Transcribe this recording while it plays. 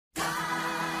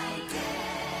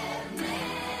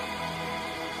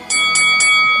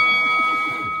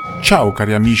Ciao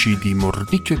cari amici di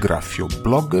Mordicchio e Graffio,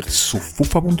 blogger su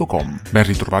fuffa.com. Ben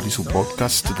ritrovati sul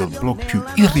podcast del blog più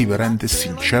irriverente e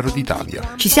sincero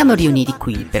d'Italia. Ci siamo riuniti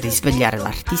qui per risvegliare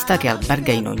l'artista che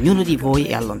alberga in ognuno di voi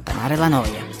e allontanare la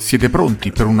noia. Siete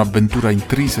pronti per un'avventura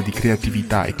intrisa di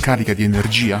creatività e carica di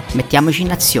energia? Mettiamoci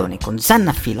in azione con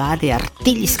zanne affilate e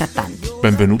artigli scattanti.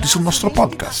 Benvenuti sul nostro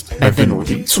podcast.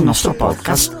 Benvenuti sul nostro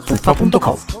podcast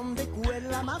fuffa.com.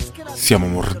 Siamo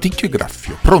Mordicchio e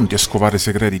Graffio, pronti a scovare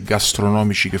segreti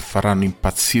gastronomici che faranno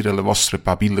impazzire le vostre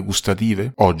papille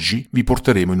gustative? Oggi vi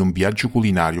porteremo in un viaggio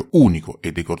culinario unico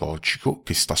ed ecologico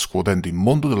che sta scuotendo il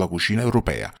mondo della cucina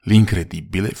europea,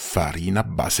 l'incredibile farina a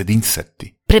base di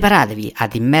insetti. Preparatevi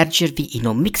ad immergervi in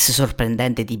un mix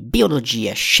sorprendente di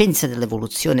biologia, scienze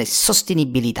dell'evoluzione e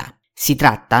sostenibilità. Si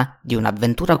tratta di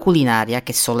un'avventura culinaria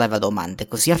che solleva domande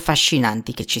così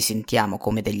affascinanti che ci sentiamo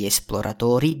come degli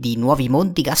esploratori di nuovi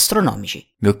mondi gastronomici.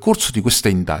 Nel corso di questa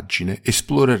indagine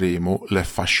esploreremo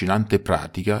l'affascinante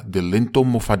pratica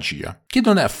dell'entomofagia, che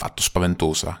non è affatto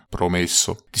spaventosa,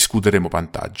 promesso. Discuteremo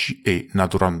vantaggi e,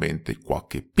 naturalmente,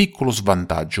 qualche piccolo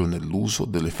svantaggio nell'uso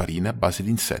delle farine a base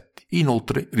di insetti.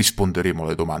 Inoltre risponderemo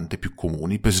alle domande più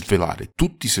comuni per svelare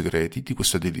tutti i segreti di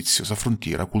questa deliziosa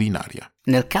frontiera culinaria.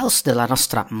 Nel caos della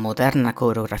nostra moderna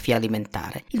coreografia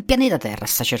alimentare, il pianeta Terra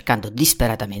sta cercando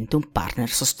disperatamente un partner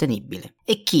sostenibile.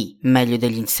 E chi, meglio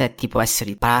degli insetti, può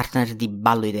essere il partner di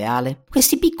ballo ideale?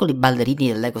 Questi piccoli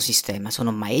ballerini dell'ecosistema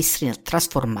sono maestri nel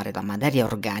trasformare la materia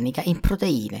organica in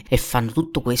proteine e fanno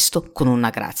tutto questo con una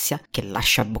grazia che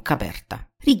lascia a bocca aperta.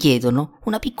 Richiedono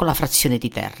una piccola frazione di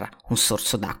terra, un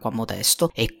sorso d'acqua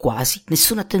modesto e quasi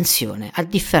nessuna attenzione, a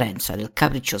differenza del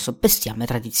capriccioso bestiame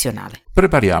tradizionale.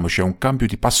 Prepariamoci a un cambio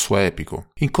di passo epico.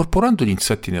 Incorporando gli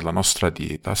insetti nella nostra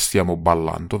dieta, stiamo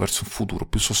ballando verso un futuro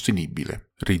più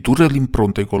sostenibile. Ridurre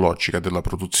l'impronta ecologica della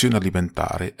produzione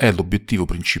alimentare è l'obiettivo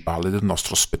principale del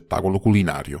nostro spettacolo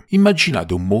culinario.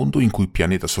 Immaginate un mondo in cui il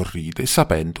pianeta sorride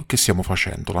sapendo che stiamo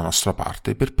facendo la nostra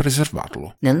parte per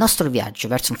preservarlo. Nel nostro viaggio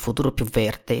verso un futuro più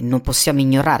verde non possiamo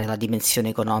ignorare la dimensione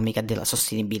economica della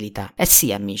sostenibilità. Eh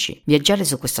sì, amici, viaggiare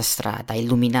su questa strada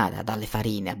illuminata dalle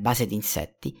farine a base di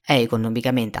insetti è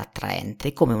economicamente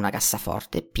attraente come una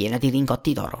cassaforte piena di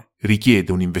lingotti d'oro.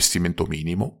 Richiede un investimento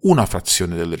minimo, una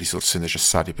frazione delle risorse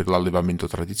necessarie per l'allevamento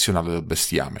tradizionale del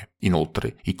bestiame.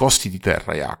 Inoltre, i costi di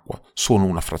terra e acqua sono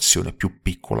una frazione più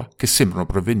piccola che sembrano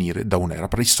provenire da un'era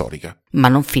preistorica. Ma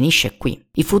non finisce qui.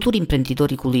 I futuri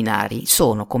imprenditori culinari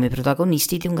sono come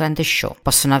protagonisti di un grande show.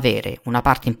 Possono avere una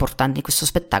parte importante in questo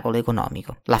spettacolo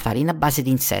economico. La farina a base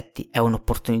di insetti è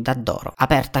un'opportunità d'oro,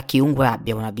 aperta a chiunque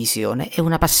abbia una visione e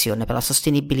una passione per la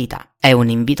sostenibilità. È un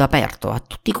invito aperto a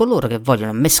tutti coloro che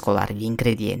vogliono mescolare gli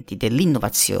ingredienti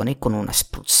dell'innovazione con una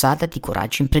spruzzata di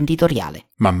coraggio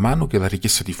imprenditoriale. Man mano che la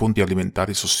richiesta di fonti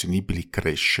alimentari sostenibili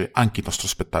cresce, anche il nostro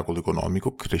spettacolo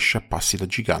economico cresce a passi da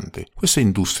gigante. Questa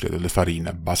industria delle farine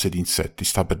a base di insetti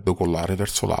sta per decollare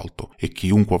verso l'alto e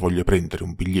chiunque voglia prendere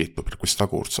un biglietto per questa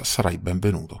corsa sarà il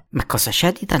benvenuto. Ma cosa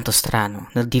c'è di tanto strano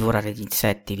nel divorare gli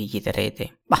insetti, vi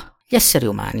chiederete? Bah, gli esseri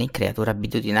umani, creature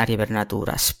abitudinarie per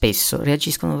natura, spesso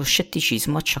reagiscono con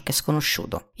scetticismo a ciò che è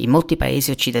sconosciuto. In molti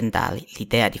paesi occidentali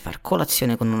l'idea di far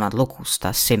colazione con una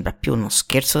locusta sembra più uno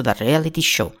scherzo da reality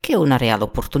show che una reale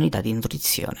opportunità di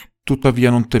nutrizione. Tuttavia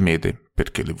non temete,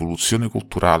 perché l'evoluzione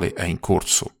culturale è in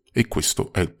corso. E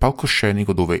questo è il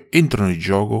palcoscenico dove entrano in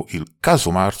gioco il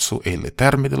caso marzo e le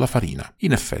terme della farina.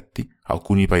 In effetti,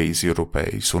 alcuni paesi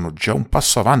europei sono già un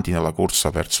passo avanti nella corsa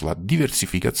verso la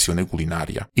diversificazione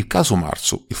culinaria. Il caso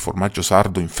marzo, il formaggio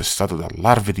sardo infestato da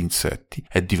larve di insetti,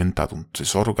 è diventato un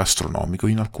tesoro gastronomico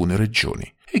in alcune regioni.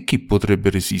 E chi potrebbe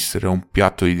resistere a un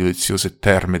piatto di deliziose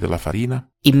terme della farina?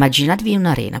 Immaginatevi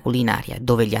un'arena culinaria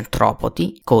dove gli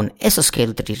antropodi, con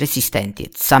esoscheletri resistenti e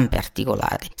zampe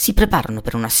articolate, si preparano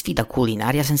per una sfida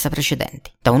culinaria senza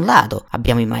precedenti. Da un lato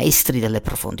abbiamo i maestri delle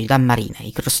profondità marine,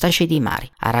 i crostacei dei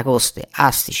mari, aragoste,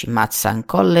 astici,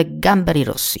 mazzancolle e gamberi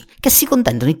rossi, che si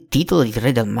contendono il titolo di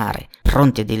re del mare,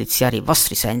 pronti a deliziare i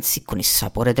vostri sensi con il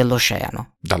sapore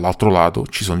dell'oceano. Dall'altro lato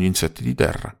ci sono gli insetti di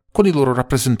terra, con i loro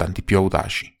rappresentanti più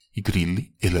audaci, i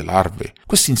grilli e le larve.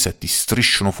 Questi insetti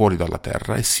strisciano fuori dalla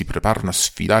terra e si preparano a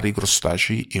sfidare i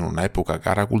crostacei in un'epoca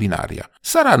gara culinaria.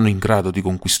 Saranno in grado di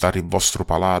conquistare il vostro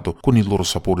palato con il loro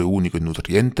sapore unico e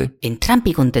nutriente?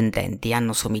 Entrambi i contendenti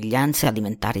hanno somiglianze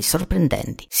alimentari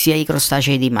sorprendenti. Sia i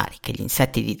crostacei di mare che gli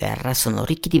insetti di terra sono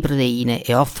ricchi di proteine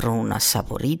e offrono una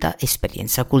saporita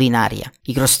esperienza culinaria.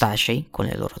 I crostacei, con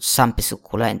le loro zampe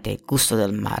succulente e il gusto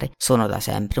del mare, sono da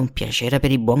sempre un piacere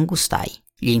per i buon gustai.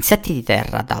 Gli insetti di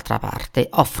terra, d'altra parte,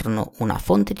 offrono una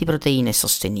fonte di proteine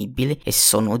sostenibile e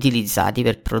sono utilizzati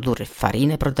per produrre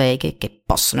farine proteiche che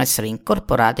possono essere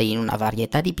incorporate in una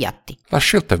varietà di piatti. La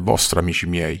scelta è vostra, amici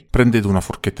miei. Prendete una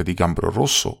forchetta di gambero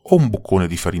rosso o un boccone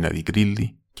di farina di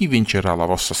grilli? Chi vincerà la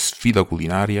vostra sfida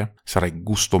culinaria? Sarà il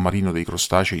gusto marino dei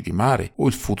crostacei di mare o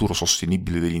il futuro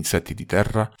sostenibile degli insetti di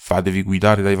terra? Fatevi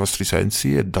guidare dai vostri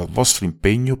sensi e dal vostro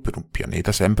impegno per un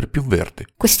pianeta sempre più verde.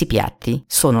 Questi piatti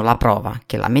sono la prova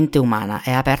che la mente umana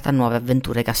è aperta a nuove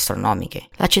avventure gastronomiche.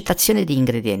 L'accettazione di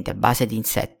ingredienti a base di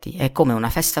insetti è come una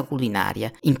festa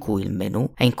culinaria in cui il menù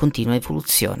è in continua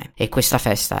evoluzione. E questa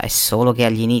festa è solo che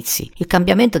agli inizi. Il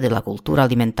cambiamento della cultura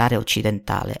alimentare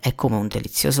occidentale è come un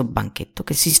delizioso banchetto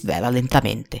che si svela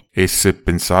lentamente. E se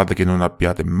pensate che non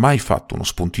abbiate mai fatto uno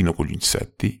spuntino con gli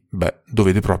insetti,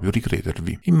 dovete proprio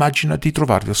ricredervi. Immagina di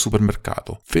trovarvi al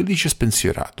supermercato, felice e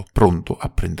spensierato, pronto a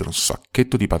prendere un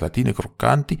sacchetto di patatine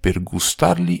croccanti per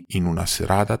gustarli in una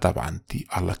serata davanti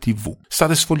alla TV.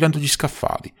 State sfogliando gli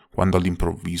scaffali, quando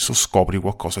all'improvviso scopri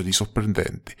qualcosa di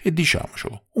sorprendente e,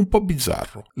 diciamocelo, un po'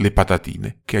 bizzarro. Le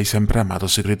patatine che hai sempre amato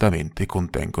segretamente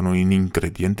contengono un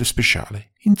ingrediente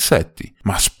speciale: insetti.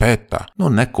 Ma aspetta,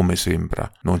 non è come sembra,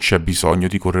 non c'è bisogno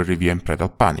di correre via in preda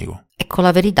al panico. Ecco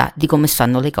la verità di come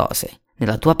stanno le cose.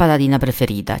 Nella tua patatina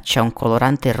preferita c'è un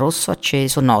colorante rosso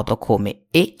acceso noto come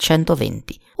E120,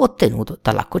 ottenuto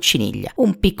dalla cocciniglia,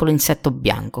 un piccolo insetto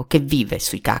bianco che vive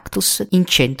sui cactus in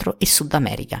Centro e Sud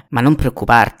America. Ma non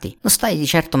preoccuparti, non stai di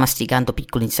certo masticando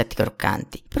piccoli insetti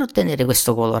croccanti. Per ottenere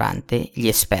questo colorante, gli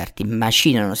esperti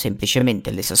macinano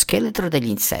semplicemente l'esoscheletro degli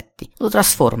insetti, lo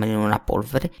trasformano in una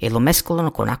polvere e lo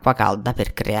mescolano con acqua calda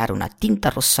per creare una tinta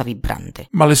rossa vibrante.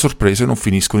 Ma le sorprese non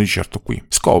finiscono di certo qui.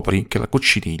 Scopri che la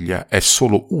cocciniglia è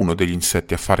solo uno degli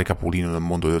insetti a fare capolino nel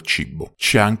mondo del cibo.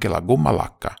 C'è anche la gomma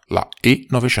lacca, la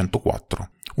E904.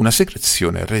 Una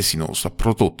secrezione resinosa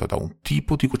prodotta da un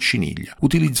tipo di cocciniglia,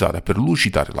 utilizzata per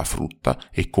lucidare la frutta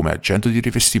e come agente di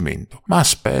rivestimento. Ma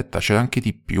aspetta, c'è anche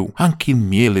di più. Anche il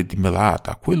miele di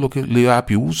melata, quello che le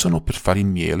api usano per fare il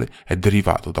miele, è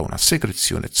derivato da una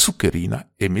secrezione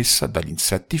zuccherina emessa dagli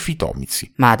insetti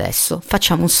fitomici. Ma adesso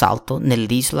facciamo un salto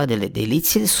nell'isola delle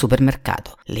delizie del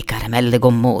supermercato. Le caramelle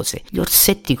gommose, gli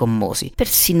orsetti gommosi,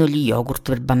 persino gli yogurt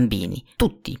per bambini.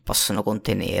 Tutti possono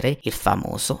contenere il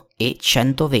famoso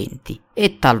E120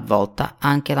 e talvolta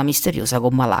anche la misteriosa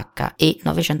gomma lacca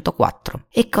E904.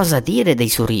 E cosa dire dei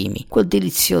surimi, quel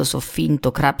delizioso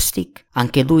finto crab stick?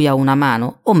 Anche lui ha una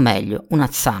mano, o meglio, una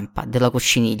zampa della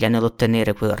cocciniglia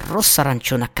nell'ottenere quel rosso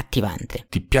arancione accattivante.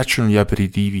 Ti piacciono gli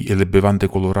aperitivi e le bevande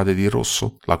colorate di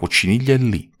rosso? La cocciniglia è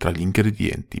lì, tra gli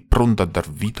ingredienti, pronta a dar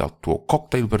vita al tuo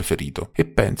cocktail preferito. E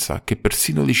pensa che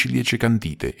persino le ciliegie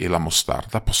candite e la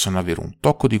mostarda possono avere un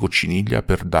tocco di cocciniglia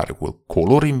per dare quel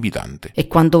colore invitante. E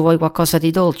quando vuoi qualcosa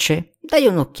di dolce? Dai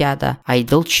un'occhiata ai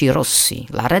dolci rossi,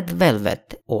 la red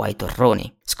velvet o ai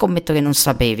torroni. Scommetto che non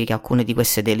sapevi che alcune di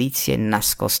queste delizie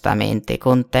nascostamente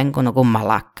contengono gomma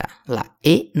lacca, la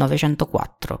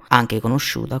E904, anche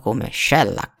conosciuta come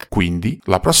shellac. Quindi,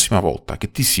 la prossima volta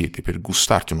che ti siedi per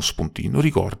gustarti uno spuntino,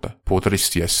 ricorda,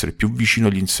 potresti essere più vicino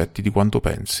agli insetti di quanto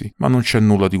pensi, ma non c'è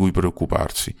nulla di cui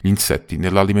preoccuparsi. Gli insetti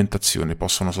nell'alimentazione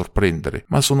possono sorprendere,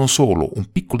 ma sono solo un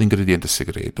piccolo ingrediente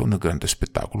segreto nel grande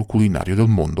spettacolo culinario del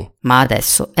mondo. Ma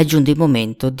adesso è giunto il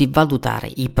momento di valutare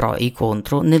i pro e i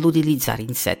contro nell'utilizzare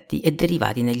insetti e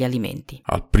derivati negli alimenti.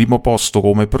 Al primo posto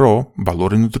come pro,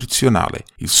 valore nutrizionale,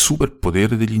 il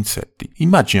superpotere degli insetti.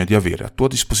 Immagina di avere a tua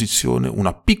disposizione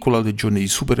una piccola legione di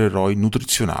supereroi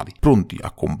nutrizionali, pronti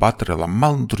a combattere la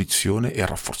malnutrizione e a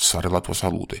rafforzare la tua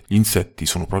salute. Gli insetti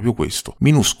sono proprio questo,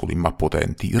 minuscoli ma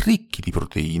potenti, ricchi di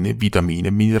proteine, vitamine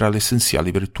e minerali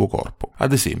essenziali per il tuo corpo.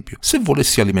 Ad esempio, se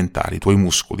volessi alimentare i tuoi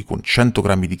muscoli con 100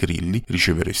 grammi di grilli,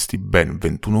 riceveresti ben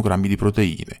 21 grammi di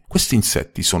proteine. Questi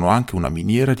insetti sono anche una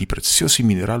miniera di preziosi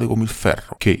minerali come il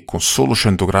ferro, che con solo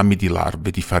 100 grammi di larve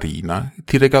di farina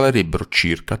ti regalerebbero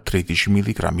circa 13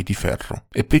 mg di ferro.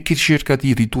 E per chi cerca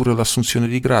di ridurre l'assunzione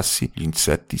di grassi, gli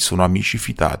insetti sono amici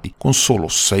fidati, con solo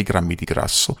 6 grammi di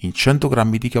grasso in 100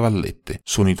 grammi di cavallette.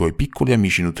 Sono i tuoi piccoli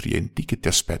amici nutrienti che ti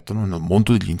aspettano nel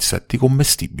mondo degli insetti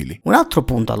commestibili. Un altro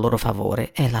punto a loro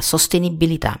favore è la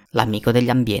sostenibilità, l'amico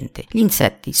dell'ambiente. Gli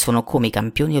insetti sono come i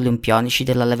campioni olimpionici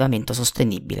dell'allevamento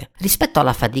sostenibile. Rispetto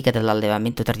alla fatica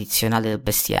dell'allevamento tradizionale del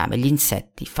bestiame, gli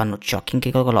insetti fanno jogging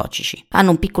ecologici.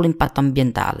 Hanno un piccolo impatto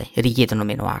ambientale, richiedono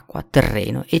meno acqua,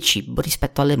 terreno e cibo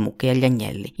rispetto alle mucche e agli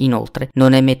agnelli. Inoltre,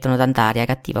 non emettono tanta aria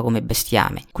cattiva come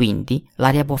bestiame, quindi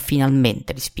l'aria può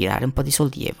finalmente respirare un po' di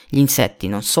sollievo. Gli insetti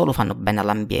non solo fanno bene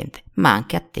all'ambiente, ma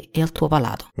anche a te e al tuo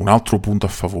palato. Un altro punto a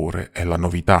favore è la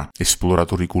novità.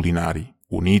 Esploratori culinari.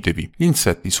 Unitevi, gli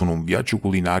insetti sono un viaggio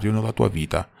culinario nella tua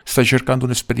vita. Stai cercando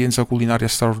un'esperienza culinaria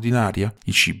straordinaria?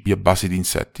 I cibi a base di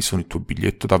insetti sono il tuo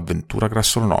biglietto d'avventura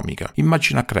gastronomica.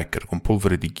 Immagina cracker con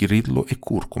polvere di grillo e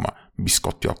curcuma,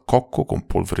 biscotti al cocco con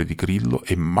polvere di grillo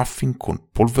e muffin con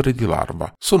polvere di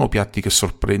larva. Sono piatti che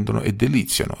sorprendono e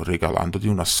deliziano, regalandoti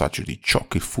un assaggio di ciò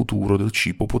che il futuro del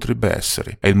cibo potrebbe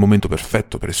essere. È il momento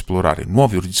perfetto per esplorare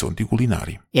nuovi orizzonti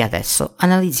culinari. E adesso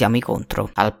analizziamo i contro.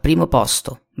 Al primo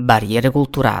posto, barriere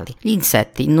culturali. Gli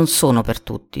insetti non sono per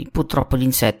tutti. Purtroppo gli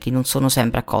insetti non sono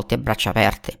sempre accolti a braccia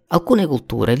aperte. Alcune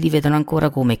culture li vedono ancora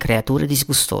come creature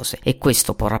disgustose e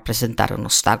questo può rappresentare un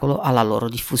ostacolo alla loro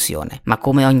diffusione. Ma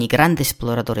come ogni grande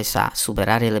esploratore sa,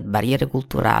 superare le barriere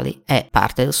culturali è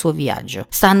parte del suo viaggio.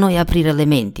 Sta a noi aprire le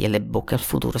menti e le bocche al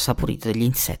futuro saporito degli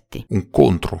insetti. Un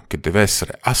contro che deve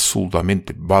essere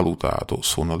assolutamente valutato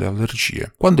sono le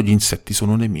allergie. Quando gli insetti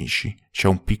sono nemici, c'è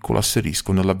un piccolo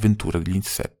asterisco nell'avventura degli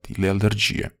insetti, le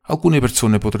allergie. Alcune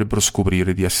persone potrebbero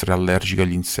scoprire di essere allergiche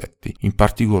agli insetti, in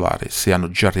particolare se hanno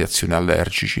già reazioni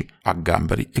allergici a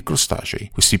gamberi e crostacei.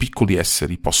 Questi piccoli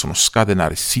esseri possono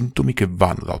scatenare sintomi che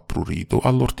vanno dal prurito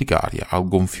all'orticaria, al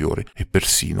gonfiore e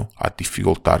persino a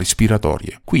difficoltà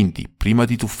respiratorie. Quindi, prima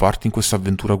di tuffarti in questa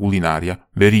avventura culinaria,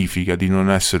 verifica di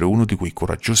non essere uno di quei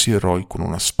coraggiosi eroi con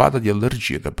una spada di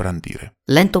allergie da brandire.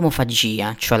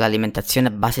 L'entomofagia, cioè l'alimentazione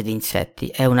a base di insetti,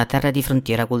 è una terra di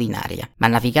frontiera culinaria, ma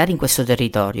navigare in questo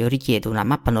territorio richiede una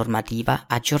mappa normativa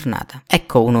aggiornata.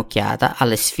 Ecco un'occhiata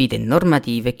alle sfide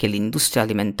normative che l'industria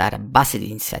alimentare a base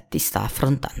di insetti sta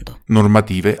affrontando.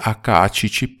 Normative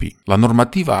HACCP. La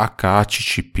normativa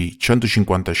HACCP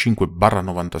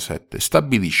 155/97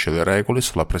 stabilisce le regole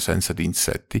sulla presenza di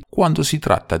insetti quando si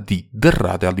tratta di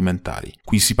derrate alimentari.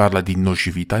 Qui si parla di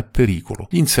nocività e pericolo.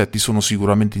 Gli insetti sono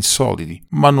sicuramente insoliti,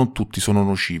 ma non tutti sono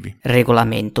nocivi.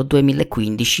 Regolamento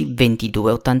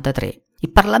 2015-2283. Il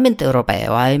Parlamento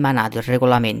europeo ha emanato il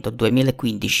regolamento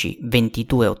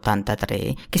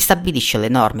 2015-2283 che stabilisce le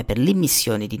norme per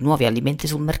l'immissione di nuovi alimenti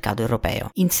sul mercato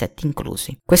europeo, insetti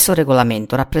inclusi. Questo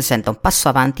regolamento rappresenta un passo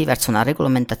avanti verso una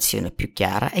regolamentazione più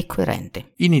chiara e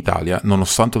coerente. In Italia,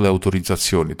 nonostante le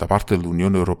autorizzazioni da parte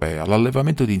dell'Unione Europea,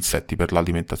 l'allevamento di insetti per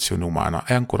l'alimentazione umana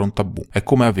è ancora un tabù. È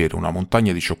come avere una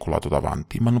montagna di cioccolato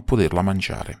davanti ma non poterla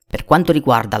mangiare. Per quanto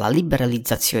riguarda la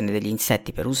liberalizzazione degli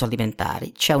insetti per uso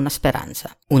alimentare, c'è una speranza.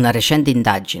 Una recente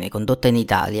indagine condotta in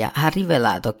Italia ha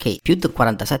rivelato che più del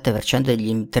 47% degli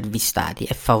intervistati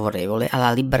è favorevole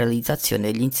alla liberalizzazione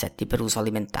degli insetti per uso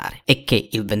alimentare e che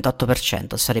il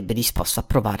 28% sarebbe disposto a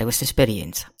provare questa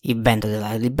esperienza. Il vento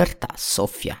della libertà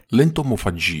soffia.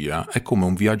 L'entomofagia è come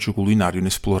un viaggio culinario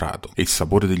inesplorato e il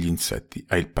sapore degli insetti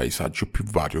è il paesaggio più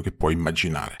vario che puoi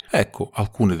immaginare. Ecco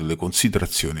alcune delle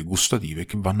considerazioni gustative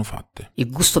che vanno fatte. Il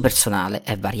gusto personale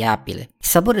è variabile. Il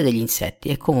sapore degli insetti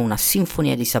è come una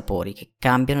sinfonia di sapori che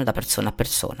cambiano da persona a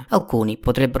persona. Alcuni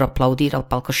potrebbero applaudire al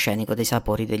palcoscenico dei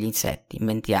sapori degli insetti,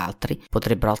 mentre altri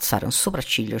potrebbero alzare un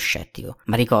sopracciglio scettico.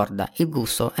 Ma ricorda, il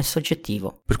gusto è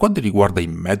soggettivo. Per quanto riguarda i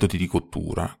metodi di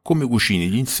cottura, come cucini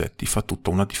gli insetti fa tutta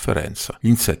una differenza. Gli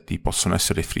insetti possono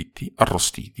essere fritti,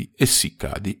 arrostiti,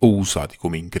 essiccati o usati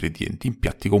come ingredienti in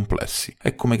piatti complessi.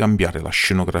 È come cambiare la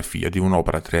scenografia di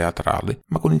un'opera teatrale,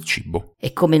 ma con il cibo.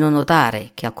 È come non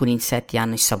notare che alcuni insetti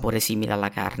hanno il sapore simile alla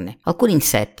carne. Alcuni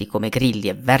insetti, come grilli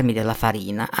e vermi della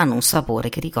farina, hanno un sapore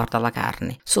che ricorda la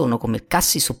carne. Sono come il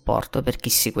cassi supporto per chi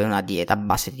segue una dieta a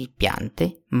base di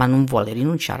piante, ma non vuole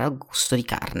rinunciare al gusto di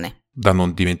carne. Da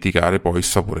non dimenticare poi il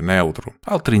sapore neutro.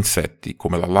 Altri insetti,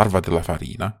 come la larva della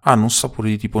farina, hanno un sapore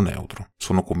di tipo neutro.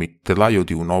 Sono come il telaio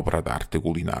di un'opera d'arte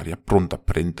culinaria, pronta a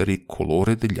prendere il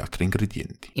colore degli altri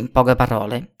ingredienti. In poche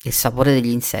parole, il sapore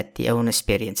degli insetti è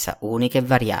un'esperienza unica e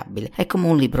variabile. È come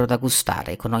un libro da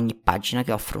gustare, con ogni pagina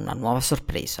che offre una nuova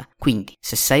sorpresa. Quindi,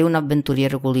 se sei un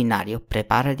avventuriero culinario,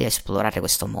 preparati a esplorare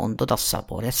questo mondo dal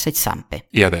sapore a sei zampe.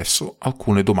 E adesso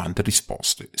alcune domande e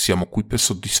risposte. Siamo qui per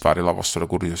soddisfare la vostra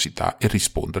curiosità e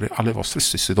rispondere alle vostre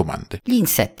stesse domande. Gli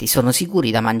insetti sono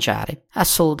sicuri da mangiare?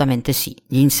 Assolutamente sì.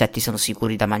 Gli insetti sono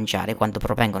sicuri da mangiare quando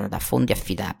provengono da fonti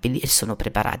affidabili e sono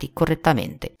preparati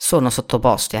correttamente. Sono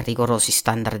sottoposti a rigorosi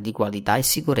standard di qualità e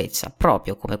sicurezza,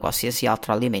 proprio come qualsiasi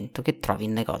altro alimento che trovi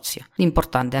in negozio.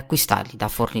 L'importante è acquistarli da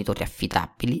fornitori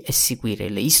affidabili e seguire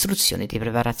le istruzioni di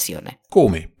preparazione.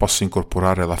 Come posso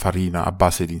incorporare la farina a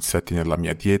base di insetti nella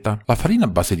mia dieta? La farina a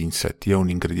base di insetti è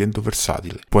un ingrediente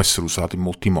versatile, può essere usato in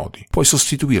molti modi. Puoi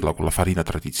sostituirla con la farina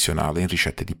tradizionale in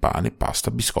ricette di pane,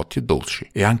 pasta, biscotti e dolci.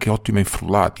 È anche ottima in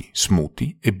frullati,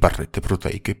 smoothie e barrette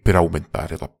proteiche per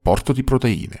aumentare l'apporto di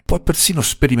proteine. Puoi persino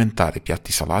sperimentare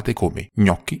piatti salati come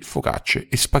gnocchi, focacce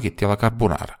e spaghetti alla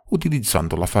carbonara,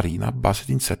 utilizzando la farina a base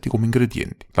di insetti come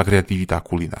ingredienti. La creatività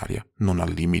culinaria non ha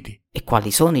limiti. E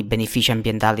quali sono i benefici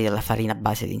ambientali della farina a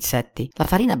base di insetti? La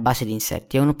farina a base di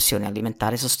insetti è un'opzione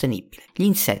alimentare sostenibile. Gli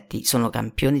insetti sono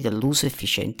campioni dell'uso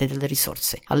efficiente delle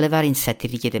risorse. Allevare insetti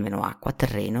richiede meno acqua,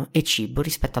 terreno e cibo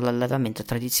rispetto all'allevamento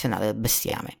tradizionale del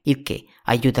bestiame, il che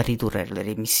aiuta a ridurre le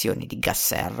emissioni di gas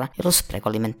serra e lo spreco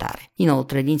alimentare.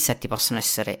 Inoltre, gli insetti possono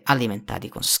essere alimentati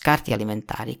con scarti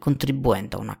alimentari,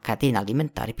 contribuendo a una catena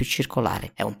alimentare più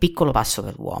circolare. È un piccolo passo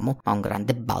per l'uomo, ma un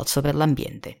grande balzo per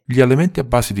l'ambiente. Gli alimenti a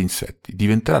base di insetti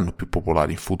diventeranno più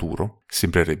popolari in futuro?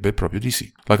 Sembrerebbe proprio di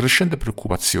sì. La crescente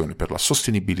preoccupazione per la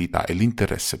sostenibilità e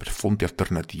l'interesse per fonti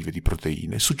alternative di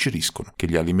proteine suggeriscono che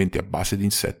gli alimenti a base di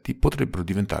insetti potrebbero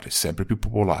diventare sempre più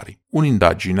popolari.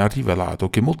 Un'indagine ha rivelato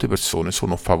che molte persone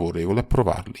sono favorevoli a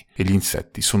provarli e gli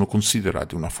insetti sono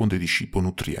considerati una fonte di cibo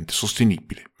nutriente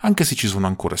sostenibile. Anche se ci sono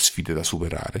ancora sfide da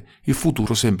superare, il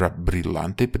futuro sembra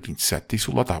brillante per gli insetti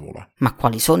sulla tavola. Ma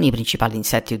quali sono i principali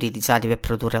insetti utilizzati per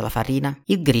produrre la farina?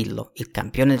 Il grillo, il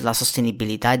campione della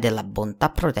sostenibilità e della bontà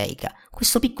proteica.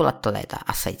 Questo piccolo atleta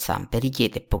a 6 zampe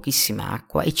richiede pochissima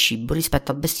acqua e cibo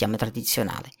rispetto al bestiame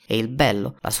tradizionale. E il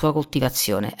bello, la sua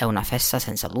coltivazione è una festa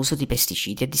senza l'uso di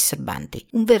pesticidi e disturbanti,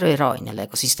 un vero eroe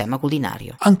nell'ecosistema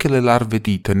culinario. Anche le larve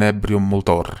di Tenebrium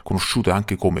motor, conosciute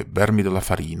anche come vermi della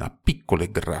farina, piccole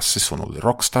e grasse, sono le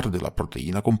rockstar della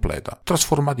proteina completa.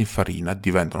 Trasformate in farina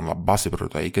diventano la base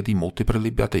proteica di molte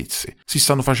prelibatezze. Si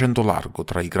stanno facendo largo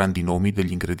tra i grandi nomi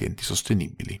degli ingredienti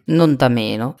sostenibili. Non da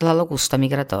meno la locusta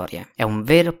migratoria. È un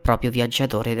vero e proprio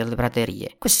viaggiatore delle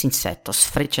praterie. Questo insetto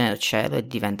sfreccia nel cielo e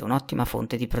diventa un'ottima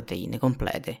fonte di proteine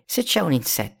complete. Se c'è un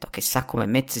insetto che sa come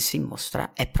mettersi in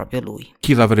mostra, è proprio lui.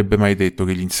 Chi l'avrebbe mai detto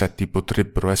che gli insetti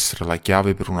potrebbero essere la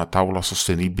chiave per una tavola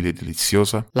sostenibile e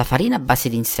deliziosa? La farina a base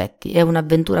di insetti è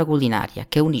un'avventura culinaria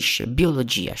che unisce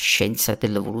biologia, scienza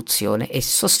dell'evoluzione e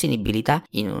sostenibilità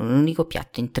in un unico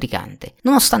piatto intrigante.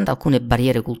 Nonostante alcune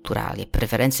barriere culturali e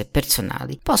preferenze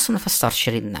personali possono far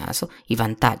storcere il naso, i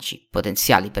vantaggi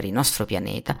potenziali per il nostro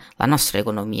pianeta, la nostra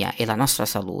economia e la nostra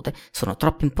salute sono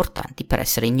troppo importanti per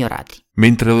essere ignorati.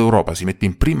 Mentre l'Europa si mette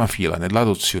in prima fila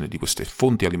nell'adozione di queste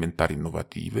fonti alimentari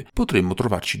innovative, potremmo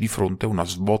trovarci di fronte a una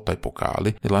svolta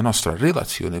epocale nella nostra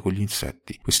relazione con gli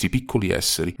insetti. Questi piccoli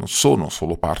esseri non sono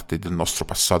solo parte del nostro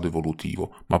passato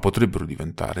evolutivo, ma potrebbero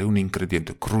diventare un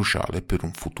ingrediente cruciale per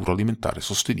un futuro alimentare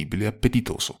sostenibile e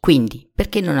appetitoso. Quindi,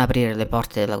 perché non aprire le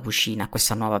porte della cucina a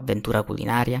questa nuova avventura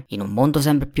culinaria? In un mondo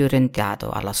sempre più orientato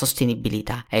alla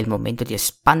sostenibilità è il momento di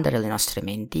espandere le nostre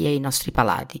menti e i nostri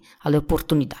palati alle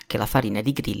opportunità che la farina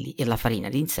di grilli e la farina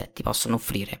di insetti possono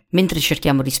offrire. Mentre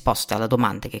cerchiamo risposte alle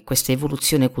domande che questa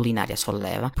evoluzione culinaria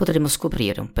solleva, potremo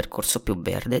scoprire un percorso più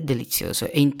verde, delizioso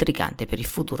e intrigante per il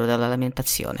futuro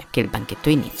dell'alimentazione. Che il banchetto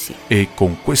inizi. E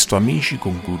con questo, amici,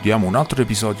 concludiamo un altro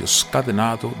episodio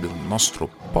scatenato del nostro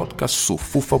podcast su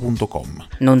fuffa.com.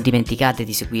 Non dimenticate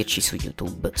di seguirci su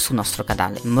YouTube, sul nostro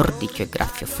canale Mordicchio e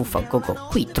Graffio Fuffa Go Go.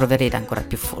 Qui troverete ancora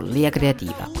più follia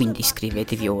creativa, quindi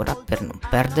iscrivetevi ora per non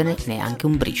perdere neanche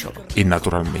un briciolo. E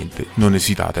naturalmente non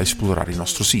esitate a esplorare il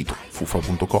nostro sito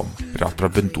fuffa.com per altre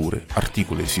avventure,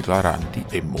 articoli esilaranti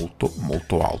e molto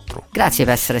altro. Grazie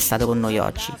per essere stato con noi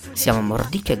oggi. Siamo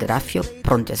Mordicchio e Graffio,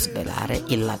 pronti a svelare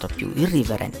il lato più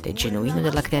irriverente e genuino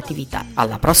della creatività.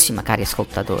 Alla prossima, cari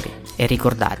ascoltatori, e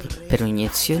ricordate, per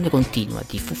un'iniezione continua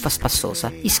di fuffa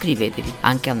spassosa, iscrivetevi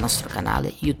anche al nostro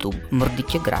canale YouTube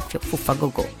Mordicchio e Graffio Fuffa Go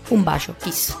Go. Un bacio,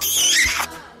 kiss!